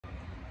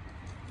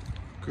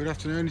Good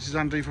afternoon, this is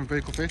Andy from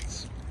Vehicle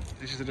Fits.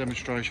 This is a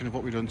demonstration of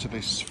what we've done to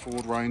this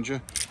Ford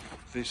Ranger.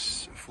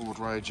 This Ford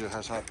Ranger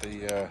has had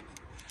the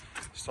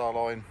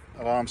StarLine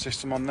alarm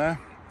system on there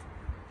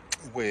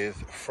with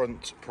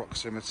front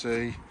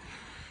proximity,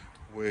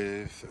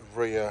 with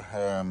rear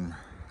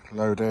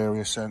load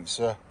area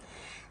sensor.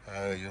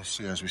 You'll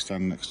see as we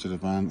stand next to the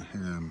van,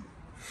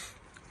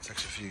 it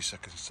takes a few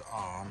seconds to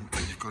arm,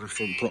 and you've got a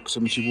front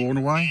proximity warn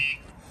away.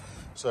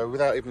 So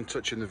without even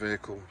touching the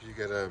vehicle, you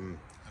get an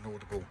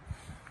audible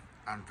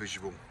and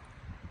visual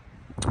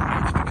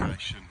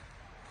notification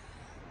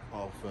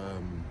of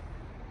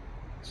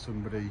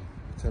somebody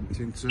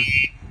attempting to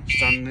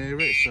stand near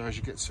it. So as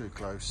you get too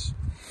close,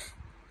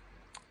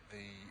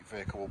 the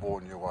vehicle will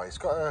warn you away. It's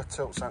got a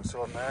tilt sensor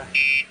on there,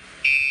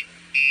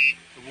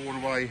 the warn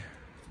away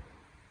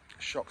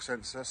shock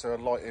sensor, so a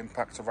light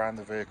impact around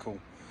the vehicle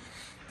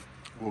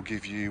will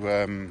give you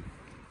a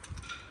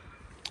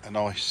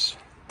nice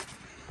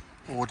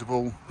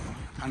audible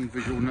and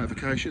visual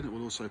notification that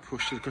will also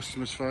push to the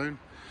customer's phone.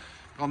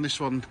 On this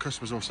one, the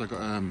customer's also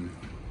got a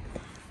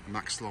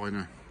max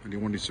liner, and he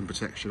wanted some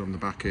protection on the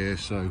back here.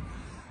 So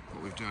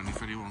what we've done,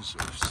 if anyone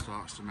sort of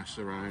starts to mess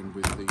around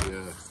with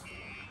the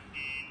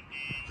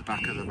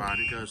back of the van,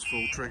 it goes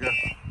full trigger.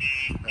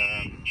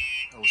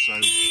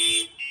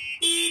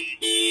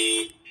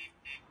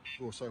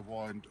 Also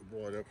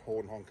wide up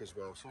horn honk as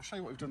well. So I'll show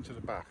you what we've done to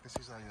the back. This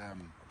is a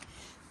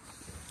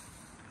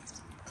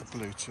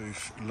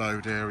Bluetooth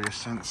load area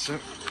sensor.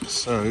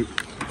 So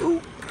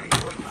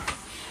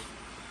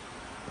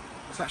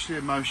it's actually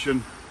a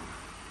motion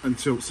and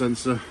tilt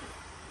sensor,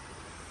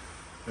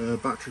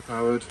 battery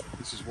powered.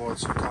 This is wide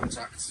some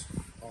contact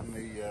on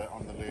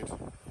the lid,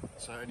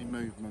 so any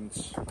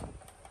movement,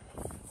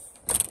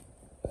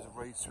 there's a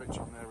read switch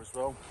on there as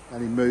well.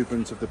 Any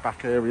movement of the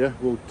back area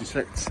will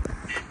detect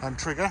and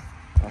trigger.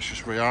 That's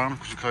just rearm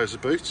because you close the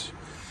boot.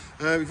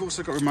 We've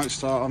also got remote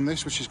start on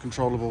this, which is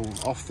controllable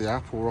off the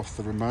app or off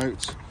the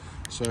remote.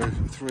 So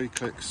 3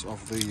 clicks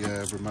of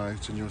the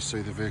remote and you'll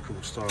see the vehicle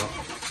start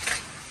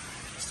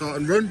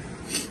and run,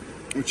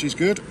 which is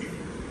good.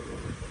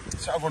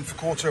 So I'll run for a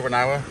quarter of an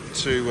hour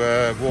to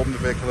warm the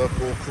vehicle up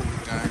or cool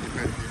it down,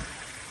 depending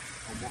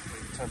on what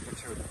the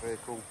temperature of the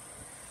vehicle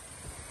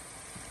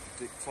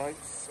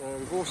dictates.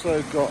 We've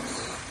also got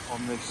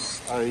on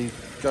this a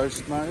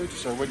ghost mode,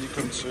 so when you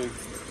come to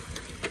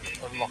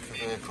unlock the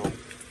vehicle,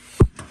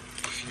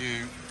 if you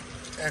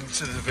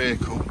enter the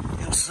vehicle,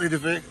 you'll see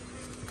the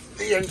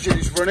engine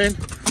is running.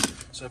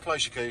 So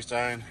place your keys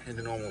down in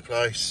the normal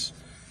place.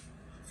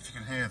 If you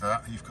can hear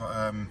that, you've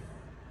got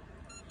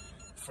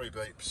 3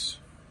 beeps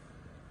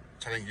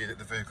telling you that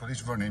the vehicle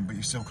is running, but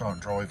you still can't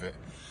drive it.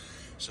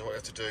 So what you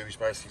have to do is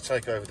basically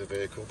take over the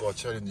vehicle by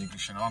turning the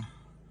ignition on.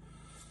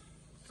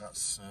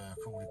 That's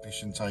called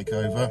ignition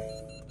takeover.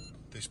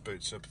 This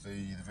boots up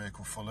the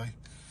vehicle fully,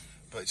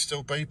 but it's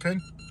still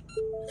beeping,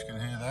 if you can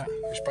hear that,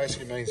 which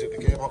basically means that the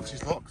gearbox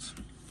is locked.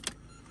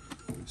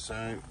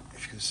 So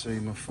if you can see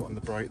my foot on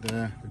the brake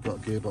there, we've got a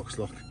gearbox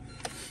lock.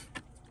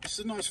 It's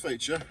a nice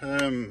feature.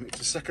 It's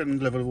a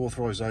second level of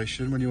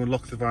authorization. When you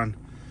unlock the van,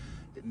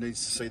 it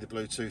needs to see the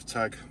Bluetooth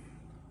tag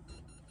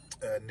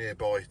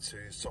nearby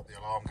to stop the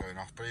alarm going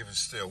off, but even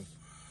still,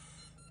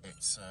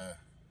 it's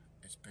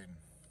been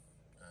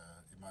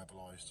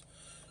immobilised.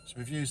 So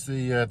we've used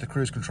the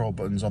cruise control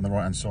buttons on the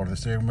right hand side of the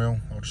steering wheel.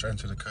 I'll just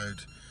enter the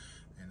code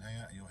in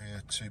here. You'll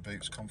hear 2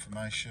 beeps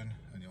confirmation,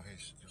 and you'll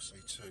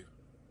see two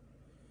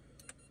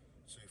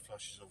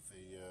flashes of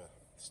the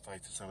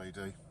status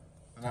LED,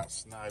 and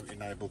that's now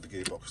enabled the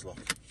gearbox lock.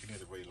 You hear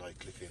the relay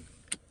clicking.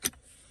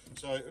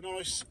 So a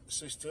nice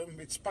system.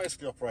 It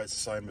basically operates the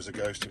same as a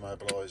ghost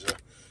immobiliser.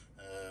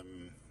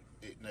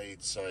 It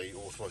needs a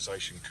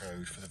authorization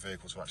code for the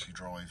vehicle to actually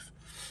drive.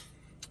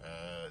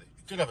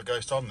 It did have a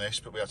ghost on this,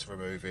 but we had to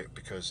remove it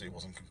because it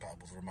wasn't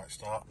compatible with remote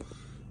start.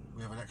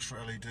 We have an extra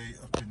LED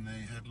up in the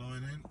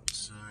headlining,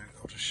 so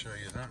I'll just show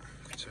you that.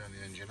 Turn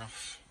the engine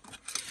off.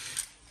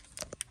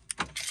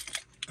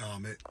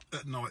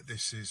 At night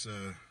this is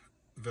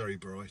very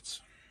bright.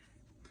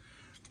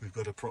 We've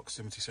got a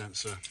proximity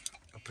sensor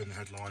up in the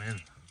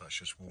headlining. That's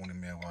just warning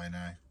me away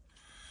now.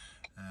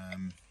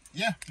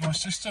 Yeah, nice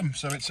system.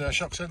 So it's a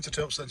shock sensor,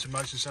 tilt sensor,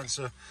 motion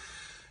sensor,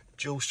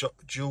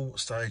 dual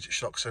stage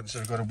shock sensor.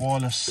 We've got a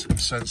wireless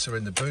sensor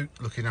in the boot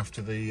looking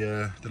after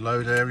the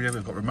load area.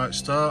 We've got remote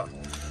start.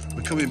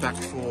 We're coming back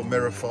for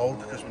mirror fold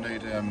because we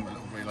need a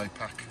little relay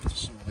pack to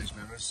store these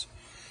mirrors.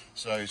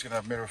 So he's going to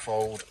have mirror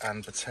fold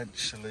and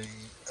potentially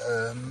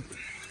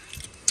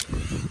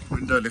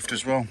window lift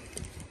as well.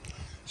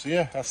 So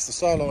yeah, that's the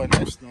StarLine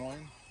S9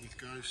 with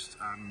ghost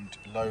and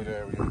load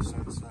area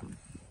sensor.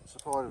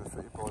 Supplied and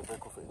fitted by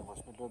Vehicle Fitting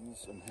West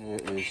Midlands, and here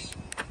is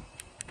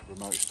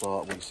remote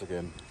start once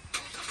again.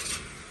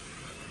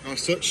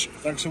 Nice touch.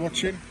 Thanks for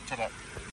watching. Ta-da.